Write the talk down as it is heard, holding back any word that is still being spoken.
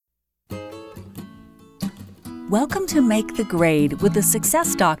Welcome to Make the Grade with the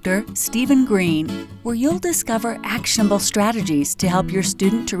Success Doctor, Stephen Green, where you'll discover actionable strategies to help your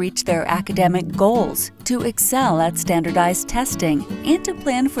student to reach their academic goals, to excel at standardized testing, and to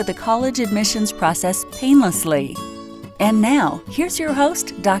plan for the college admissions process painlessly. And now, here's your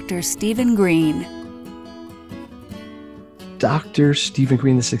host, Dr. Stephen Green. Dr. Stephen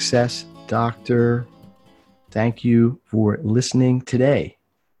Green, the Success Doctor. Thank you for listening today.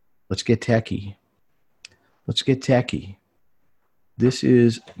 Let's get techy. Let's get techy. This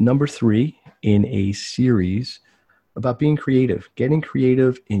is number 3 in a series about being creative, getting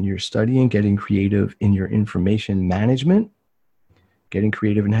creative in your studying, getting creative in your information management, getting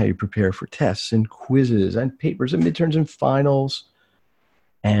creative in how you prepare for tests and quizzes and papers and midterms and finals,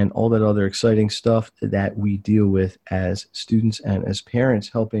 and all that other exciting stuff that we deal with as students and as parents,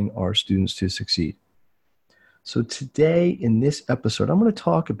 helping our students to succeed. So today in this episode, I'm going to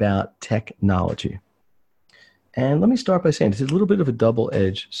talk about technology. And let me start by saying it's a little bit of a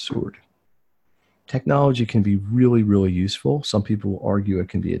double-edged sword. Technology can be really, really useful. Some people will argue it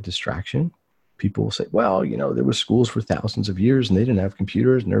can be a distraction. People will say, well, there were schools for thousands of years and they didn't have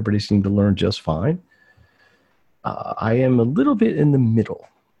computers and everybody seemed to learn just fine. I am a little bit in the middle.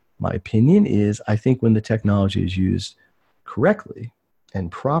 My opinion is I think when the technology is used correctly and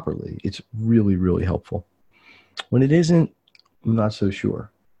properly, it's really, really helpful. When it isn't, I'm not so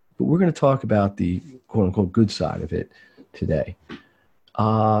sure. But we're going to talk about the quote-unquote good side of it today.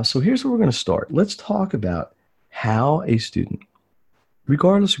 So here's where we're going to start. Let's talk about how a student,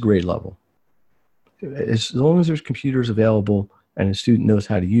 regardless of grade level, as long as there's computers available and a student knows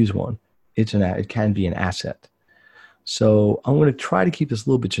how to use one, it can be an asset. So I'm going to try to keep this a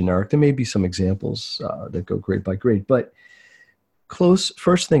little bit generic. There may be some examples that go grade by grade, but close.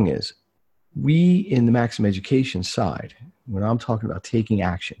 First thing is, we in the Maximum Education side, when I'm talking about taking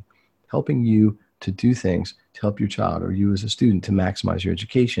action, helping you to do things to help your child or you as a student to maximize your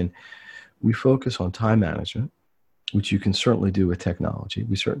education, we focus on time management, which you can certainly do with technology.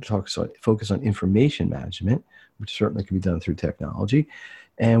 We certainly focus on information management, which certainly can be done through technology.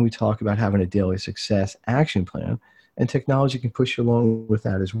 And we talk about having a daily success action plan, and technology can push you along with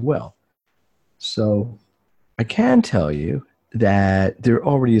that as well. So I can tell you that there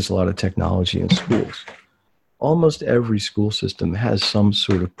already is a lot of technology in schools. Almost every school system has some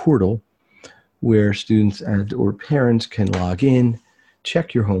sort of portal where students or parents can log in,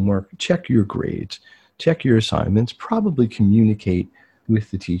 check your homework, check your grades, check your assignments, probably communicate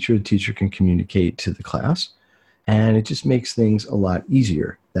with the teacher. The teacher can communicate to the class, and it just makes things a lot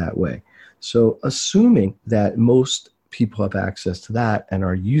easier that way. So assuming that most people have access to that and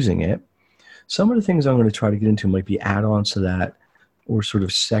are using it, some of the things I'm going to try to get into might be add-ons to that or sort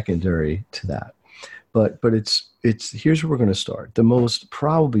of secondary to that. But it's here's where we're going to start. The most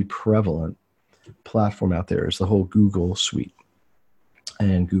probably prevalent platform out there is the whole Google suite.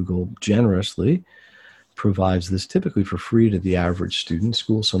 And Google generously provides this typically for free to the average student.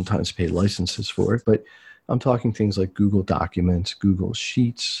 Schools sometimes pay licenses for it, but I'm talking things like Google Documents, Google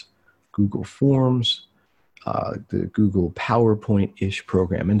Sheets, Google Forms, the Google PowerPoint-ish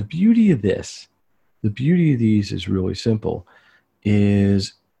program. And the beauty of these is really simple,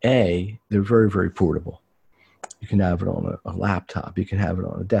 is A, they're very, very portable. You can have it on a laptop. You can have it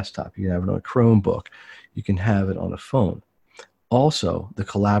on a desktop. You can have it on a Chromebook. You can have it on a phone. Also, the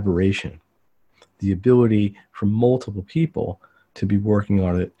collaboration, the ability for multiple people to be working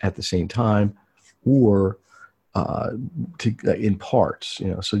on it at the same time or in parts,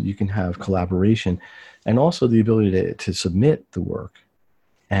 so you can have collaboration, and also the ability to submit the work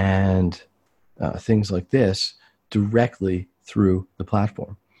and things like this directly through the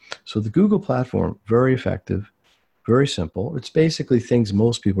platform. So the Google platform, very effective, very simple. It's basically things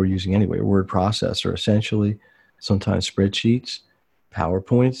most people are using anyway. A word processor, essentially, sometimes spreadsheets,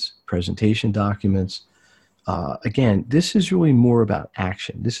 PowerPoints, presentation documents. Again, this is really more about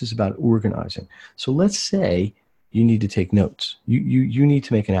action. This is about organizing. So let's say you need to take notes. You need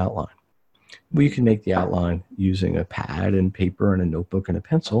to make an outline. Well, you can make the outline using a pad and paper and a notebook and a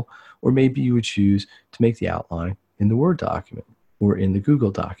pencil, or maybe you would choose to make the outline in the Word document or in the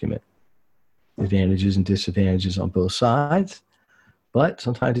Google document. Advantages and disadvantages on both sides, but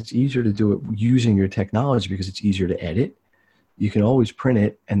sometimes it's easier to do it using your technology because it's easier to edit. You can always print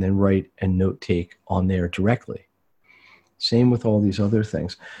it and then write a note take on there directly. Same with all these other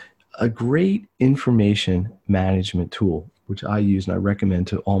things. A great information management tool, which I use and I recommend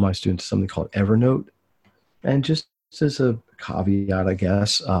to all my students, is something called Evernote. And just as a caveat, I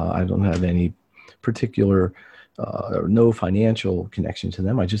guess, I don't have any particular or no financial connection to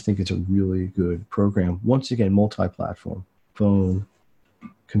them. I just think it's a really good program. Once again, multi-platform, phone,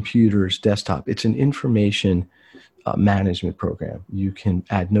 computers, desktop. It's an information management program. You can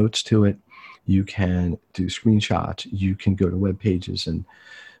add notes to it. You can do screenshots. You can go to web pages and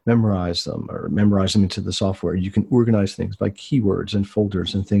memorize them or memorize them into the software. You can organize things by keywords and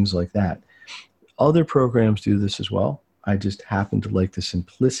folders and things like that. Other programs do this as well. I just happen to like the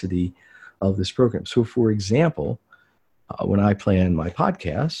simplicity of this program. So for example, when I plan my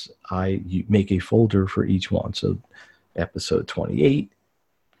podcasts, I make a folder for each one. So episode 28,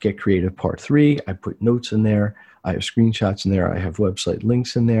 Get Creative Part 3, I put notes in there. I have screenshots in there. I have website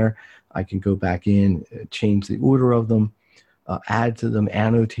links in there. I can go back in, change the order of them, add to them,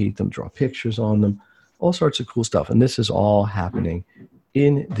 annotate them, draw pictures on them, all sorts of cool stuff. And this is all happening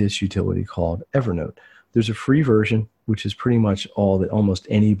in this utility called Evernote. There's a free version, which is pretty much all that almost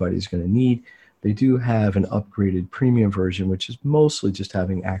anybody's going to need. They do have an upgraded premium version, which is mostly just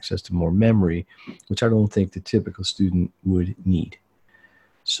having access to more memory, which I don't think the typical student would need.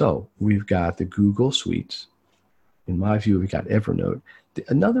 So we've got the Google Suites. In my view, we've got Evernote.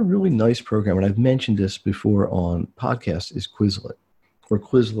 Another really nice program, and I've mentioned this before on podcasts, is Quizlet, or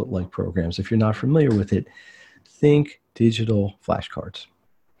Quizlet-like programs. If you're not familiar with it, think digital flashcards.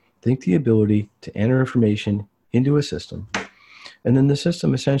 Think the ability to enter information into a system, and then the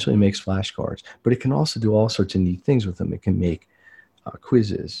system essentially makes flashcards, but it can also do all sorts of neat things with them. It can make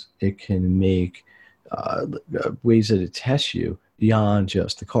quizzes. It can make ways that it tests you beyond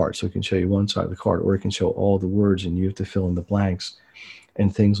just the card. So it can show you one side of the card, or it can show all the words and you have to fill in the blanks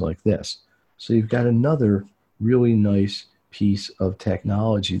and things like this. So you've got another really nice piece of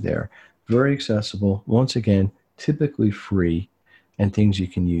technology there. Very accessible. Once again, typically free, and things you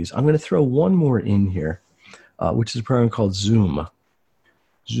can use. I'm going to throw one more in here, which is a program called Zoom.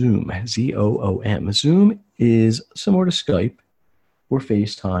 Zoom, Z-O-O-M. Zoom is similar to Skype or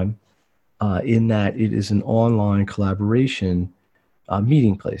FaceTime in that it is an online collaboration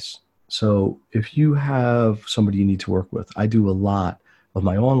meeting place. So if you have somebody you need to work with, I do a lot of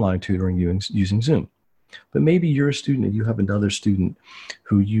my online tutoring using Zoom. But maybe you're a student and you have another student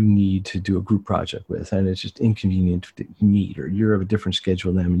who you need to do a group project with, and it's just inconvenient to meet, or you have a different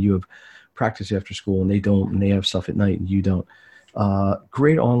schedule than them, and you have practice after school and they don't, and they have stuff at night and you don't.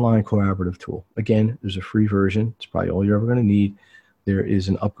 Great online collaborative tool. Again, there's a free version. It's probably all you're ever going to need. There is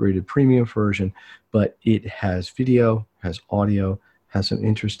an upgraded premium version, but it has video, has audio, has some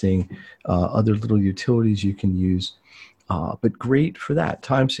interesting other little utilities you can use. But great for that,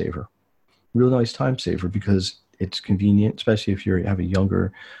 time saver. Real nice time saver because it's convenient, especially if you have a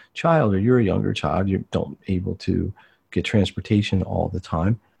younger child or you're a younger child, you don't able to get transportation all the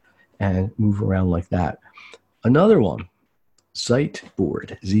time and move around like that. Another one,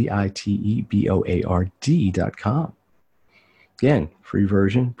 Ziteboard, Ziteboard.com. Again, free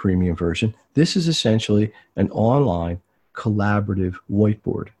version, premium version. This is essentially an online collaborative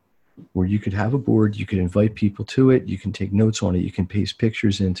whiteboard where you could have a board, you could invite people to it, you can take notes on it, you can paste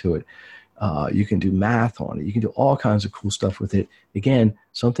pictures into it. You can do math on it. You can do all kinds of cool stuff with it. Again,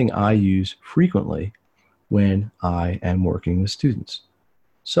 something I use frequently when I am working with students.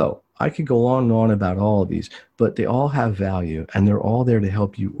 So I could go on and on about all of these, but they all have value, and they're all there to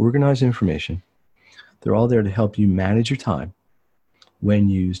help you organize information. They're all there to help you manage your time when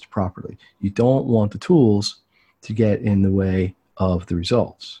used properly. You don't want the tools to get in the way of the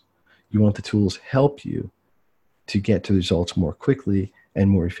results. You want the tools help you to get to the results more quickly and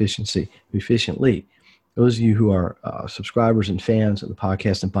more efficiently. Those of you who are subscribers and fans of the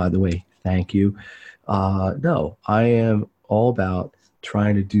podcast, and by the way, thank you. No, I am all about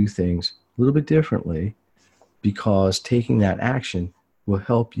trying to do things a little bit differently, because taking that action will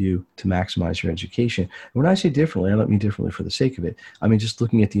help you to maximize your education. And when I say differently, I don't mean differently for the sake of it. I mean just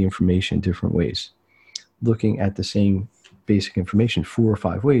looking at the information different ways, looking at the same basic information 4 or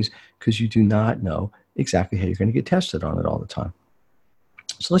 5 ways, because you do not know exactly how you're going to get tested on it all the time.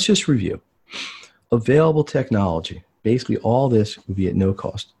 So let's just review. Available technology. Basically, all this would be at no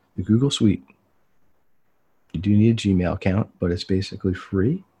cost. The Google Suite. You do need a Gmail account, but it's basically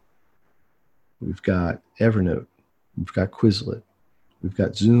free. We've got Evernote. We've got Quizlet. We've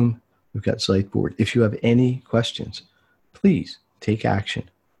got Zoom. We've got Ziteboard. If you have any questions, please take action.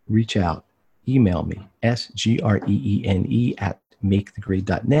 Reach out. Email me,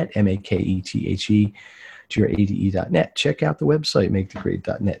 sgreene@makethegrade.net, makethe.grade.net. Check out the website,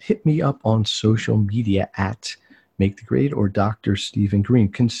 makethegrade.net. Hit me up on social media at Make the Grade or Dr. Stephen Green.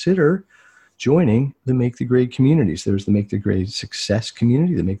 Consider joining the Make the Grade communities. There's the Make the Grade Success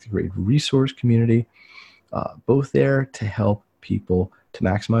community, the Make the Grade Resource community, both there to help people to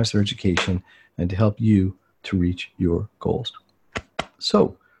maximize their education and to help you to reach your goals.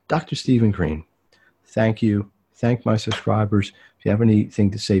 So, Dr. Stephen Green, thank you. Thank my subscribers If you have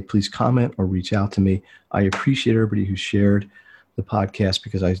anything to say, please comment or reach out to me. I appreciate everybody who shared the podcast,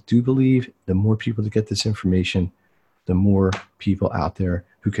 because I do believe the more people that get this information, the more people out there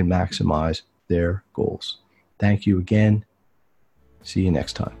who can maximize their goals. Thank you again. See you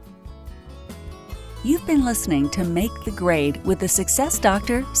next time. You've been listening to Make the Grade with the Success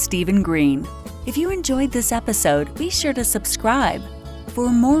Doctor, Stephen Green. If you enjoyed this episode, be sure to subscribe. For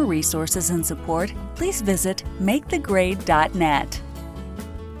more resources and support, please visit makethegrade.net.